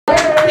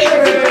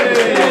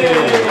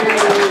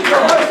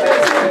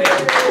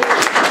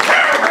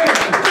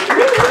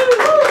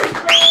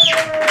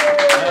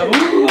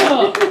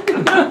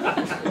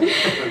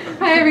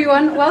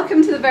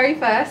very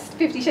first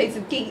 50 Shades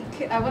of Geek,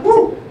 I want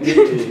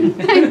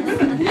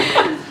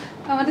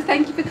to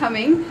thank you for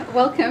coming.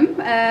 Welcome.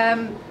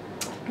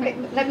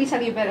 Let me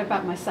tell you a bit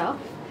about myself.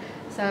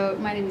 So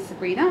my name is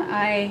Sabrina.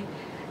 I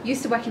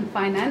used to work in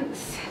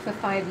finance for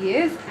 5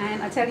 years,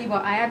 and I tell you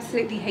what, I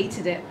absolutely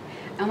hated it.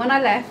 And when I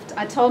left,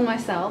 I told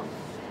myself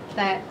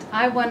that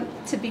I want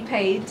to be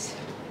paid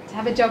to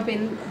have a job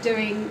in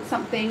doing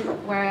something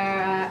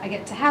where I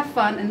get to have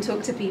fun and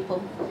talk to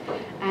people.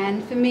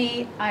 And for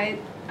me,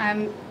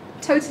 I'm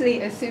totally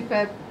a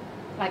super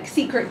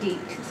secret geek.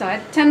 So I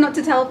tend not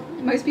to tell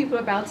most people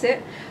about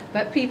it,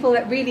 but people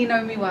that really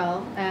know me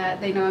well,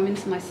 they know I'm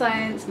into my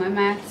science, my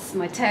maths,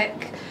 my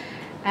tech,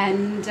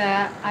 and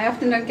I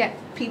often don't get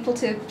people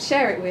to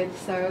share it with.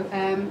 So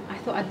I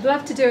thought I'd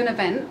love to do an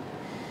event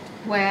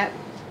where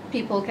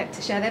people get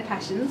to share their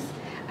passions,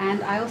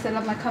 and I also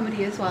love my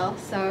comedy as well.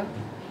 So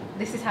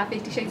this is how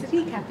 50 Shades of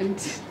Geek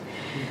happened.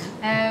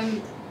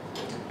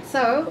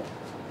 So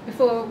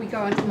before we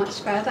go on much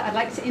further, I'd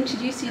like to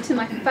introduce you to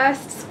my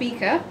first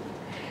speaker.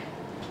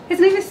 His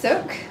name is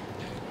Suk.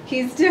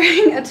 He's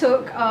doing a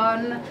talk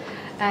on,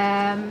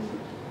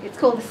 it's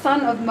called The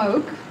Son of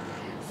Moog.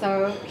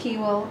 So he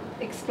will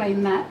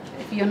explain that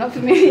if you're not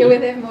familiar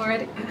with him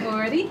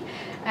already.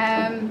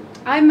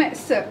 I met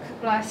Suk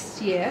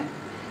last year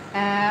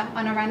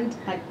on a run,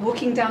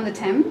 walking down the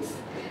Thames,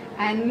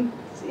 and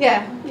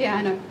yeah,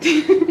 I know.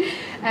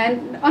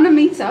 And on a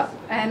meetup,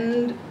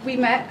 and we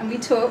met and we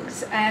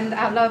talked, and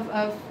our love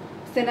of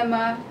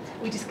cinema,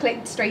 we just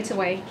clicked straight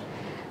away.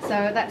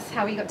 So that's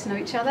how we got to know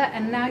each other,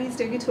 and now he's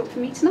doing a talk for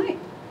me tonight.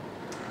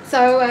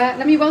 So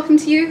let me welcome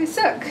to you,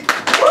 Suk.